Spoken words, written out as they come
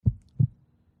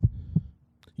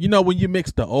You know, when you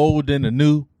mix the old and the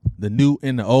new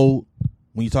and the old,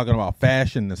 when you're talking about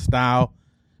fashion and style,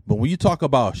 but when you talk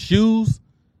about shoes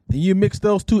and you mix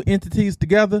those two entities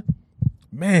together,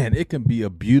 man, it can be a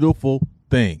beautiful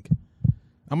thing.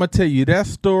 I'm going to tell you that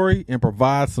story and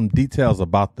provide some details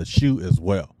about the shoe as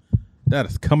well. That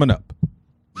is coming up.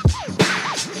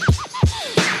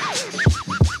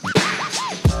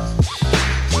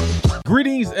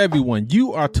 Greetings, everyone.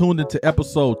 You are tuned into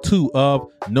episode 2 of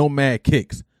Nomad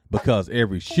Kicks, because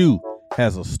every shoe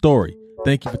has a story.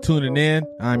 Thank you for tuning in.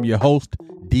 I'm your host,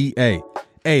 D.A.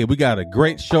 Hey, we got a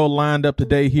great show lined up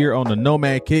today here on the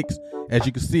Nomad Kicks. As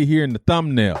you can see here in the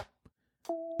thumbnail,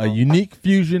 a unique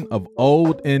fusion of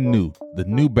old and new, the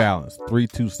New Balance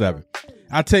 327.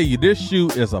 I tell you, this shoe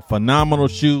is a phenomenal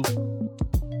shoe.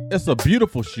 It's a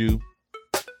beautiful shoe,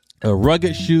 a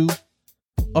rugged shoe,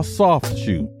 a soft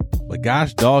shoe. But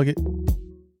gosh dog it,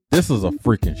 this is a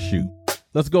freaking shoe.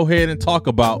 Let's go ahead and talk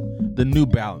about the New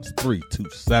Balance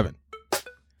 327.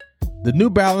 The New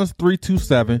Balance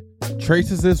 327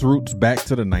 traces its roots back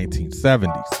to the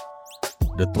 1970s.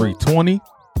 The 320,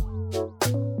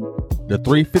 the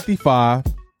 355,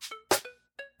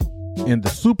 and the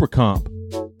Super Comp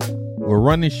were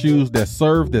running shoes that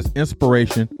served as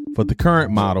inspiration for the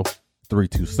current model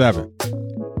 327.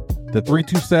 The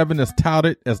 327 is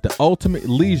touted as the ultimate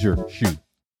leisure shoe.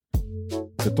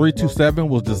 The 327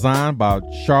 was designed by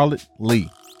Charlotte Lee.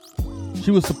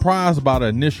 She was surprised by the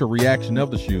initial reaction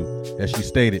of the shoe, as she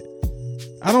stated,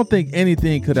 "I don't think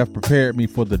anything could have prepared me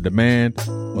for the demand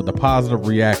or the positive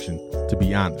reaction, to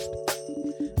be honest."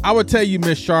 I would tell you,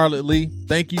 Miss Charlotte Lee,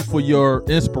 thank you for your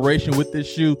inspiration with this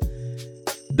shoe.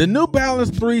 The New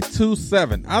Balance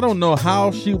 327, I don't know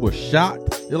how she was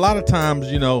shocked. A lot of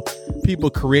times, you know, people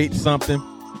create something,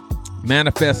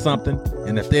 manifest something,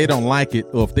 and if they don't like it,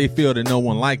 or if they feel that no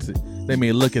one likes it, they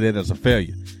may look at it as a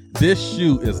failure. This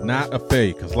shoe is not a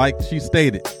failure, because like she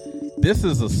stated, this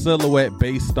is a silhouette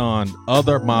based on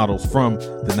other models from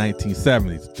the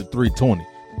 1970s, the 320,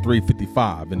 the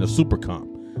 355, and the Super Comp.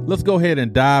 Let's go ahead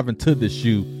and dive into this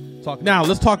shoe. Now,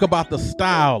 let's talk about the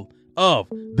style of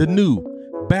the New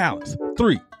Balance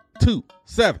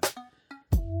 327.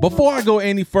 Before I go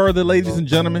any further, ladies and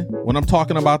gentlemen, when I'm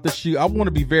talking about this shoe, I want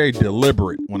to be very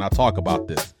deliberate when I talk about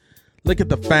this. Look at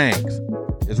the fangs.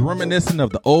 It's reminiscent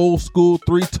of the old school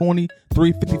 320,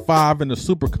 355, and the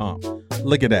Super Comp.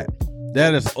 Look at that.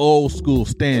 That is old school,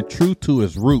 staying true to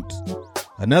its roots.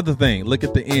 Another thing, look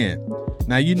at the end.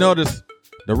 Now, you notice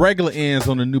the regular ends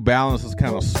on the New Balance is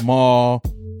kind of small,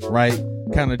 right?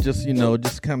 Kind of just, you know,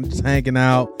 just hanging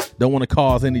out. Don't want to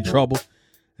cause any trouble.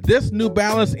 This New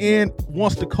Balance end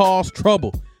wants to cause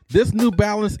trouble. This New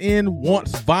Balance end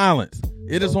wants violence.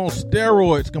 It is on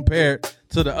steroids compared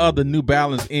to the other New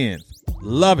Balance ends.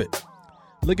 Love it.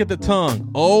 Look at the tongue.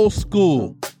 Old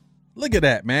school. Look at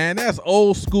that, man. That's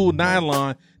old school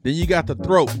nylon. Then you got the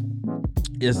throat.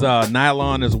 It's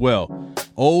nylon as well.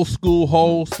 Old school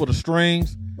holes for the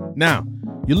strings. Now,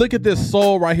 you look at this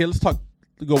sole right here. Let's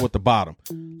go with the bottom.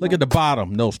 Look at the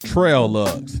bottom, those trail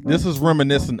lugs. This is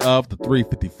reminiscent of the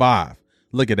 355.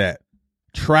 Look at that.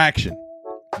 Traction.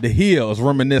 The heel is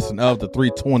reminiscent of the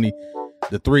 320,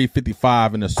 the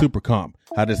 355, and the Super Comp.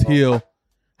 How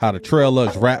the trail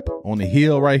lugs wrap on the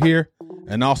heel right here,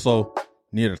 and also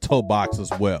near the toe box as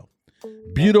well.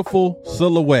 Beautiful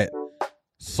silhouette.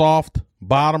 Soft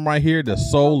bottom right here. The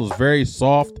sole is very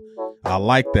soft. I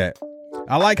like that.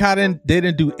 I like how they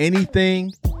didn't do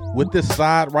anything with this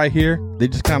side right here. They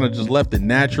just kind of just left it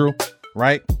natural,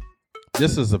 right?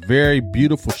 This is a very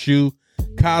beautiful shoe.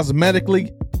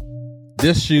 Cosmetically,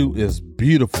 this shoe is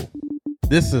beautiful.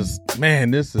 This is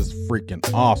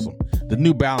freaking awesome. The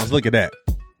New Balance, look at that.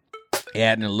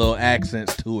 Adding a little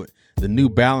accents to it. The New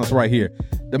Balance right here.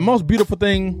 The most beautiful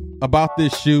thing about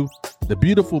this shoe, the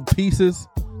beautiful pieces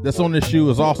that's on this shoe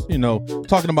is also, you know,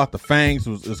 talking about the fangs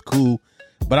is cool.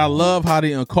 But I love how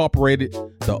they incorporated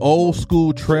the old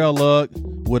school trail lug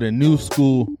with a new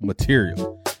school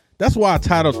material. That's why I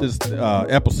titled this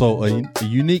episode a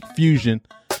unique fusion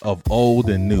of old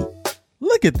and new.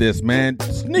 Look at this, man.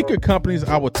 Sneaker companies,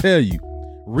 I will tell you,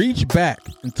 reach back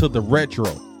into the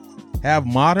retro. Have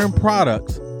modern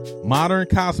products, modern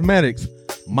cosmetics,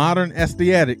 modern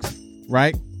aesthetics,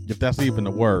 right? If that's even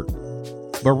a word.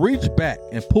 But reach back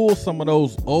and pull some of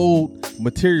those old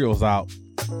materials out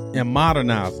and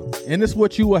modernize them. And it's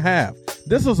what you will have.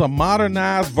 This is a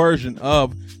modernized version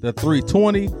of the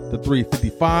 320, the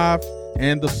 355,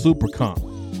 and the Super Comp.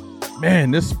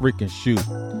 Man, this freaking shoe.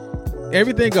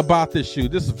 Everything about this shoe,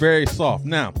 this is very soft.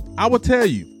 Now, I will tell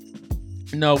you,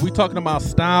 we talking about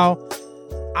style.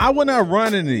 I would not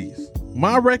run in these.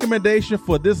 My recommendation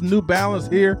for this New Balance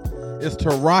here is to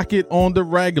rock it on the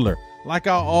regular. Like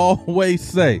I always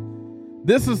say,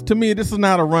 this is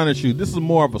not a running shoe. This is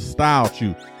more of a style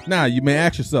shoe. Now, you may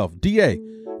ask yourself, DA,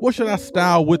 what should I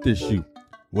style with this shoe?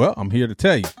 Well, I'm here to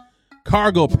tell you.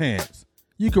 Cargo pants.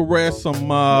 You can wear some,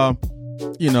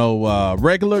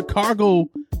 regular cargo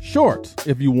shorts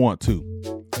if you want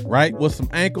to, right? With some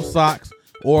ankle socks,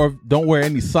 or don't wear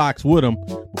any socks with them,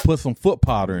 but put some foot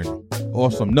powder in them,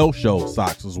 or some no-show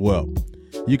socks as well.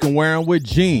 You can wear them with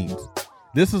jeans.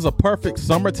 This is a perfect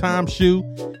summertime shoe,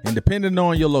 and depending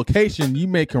on your location, you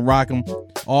can rock them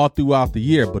all throughout the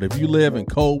year. But if you live in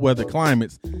cold weather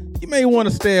climates, you may want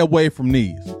to stay away from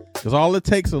these, because all it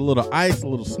takes is a little ice, a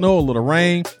little snow, a little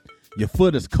rain. Your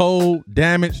foot is cold,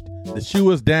 damaged. The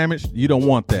shoe is damaged. You don't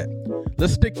want that.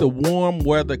 Let's stick to warm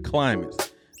weather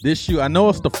climates. This shoe, I know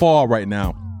it's the fall right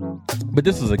now, but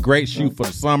this is a great shoe for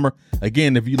the summer.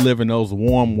 Again, if you live in those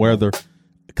warm weather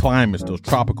climates, those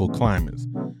tropical climates.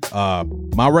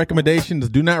 My recommendation is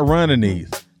do not run in these.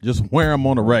 Just wear them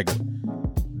on a regular.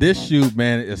 This shoe,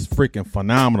 man, is freaking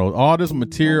phenomenal. All this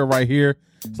material right here,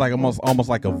 it's like almost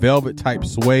like a velvet type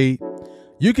suede.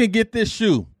 You can get this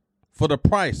shoe for the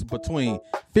price between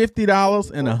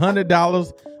 $50 and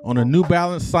 $100 on a New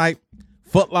Balance site,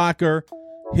 Foot Locker,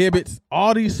 Hibbett's,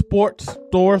 all these sports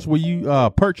stores where you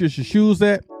purchase your shoes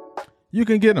at. You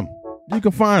can get them. You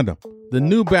can find them. The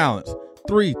New Balance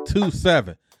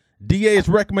 327. DA's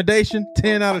recommendation,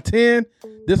 10 out of 10.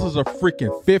 This is a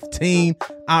freaking 15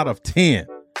 out of 10.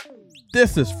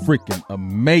 This is freaking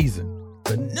amazing.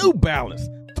 The New Balance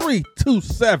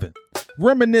 327.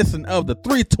 Reminiscent of the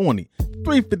 320,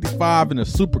 355, and the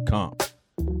Super Comp.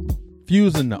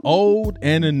 Fusing the old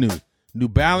and the new. New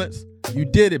Balance, you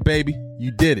did it, baby.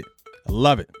 You did it. I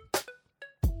love it.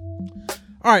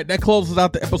 All right, that closes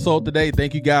out the episode today.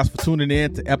 Thank you guys for tuning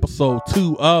in to episode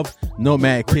 2 of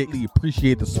Nomad Kicks.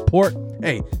 Appreciate the support.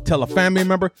 Hey, tell a family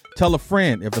member, tell a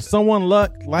friend. If it's someone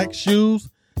likes shoes,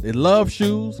 they love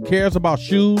shoes, cares about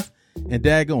shoes, and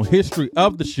daggone history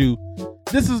of the shoe,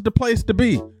 this is the place to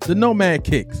be. The Nomad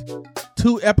Kicks.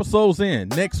 2 episodes in.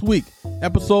 Next week,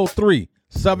 episode 3,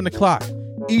 7 o'clock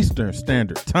Eastern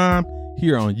Standard Time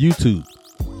here on YouTube.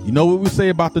 You know what we say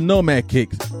about the Nomad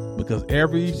Kicks? Because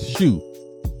every shoe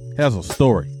has a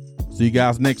story. See you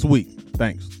guys next week.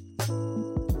 Thanks.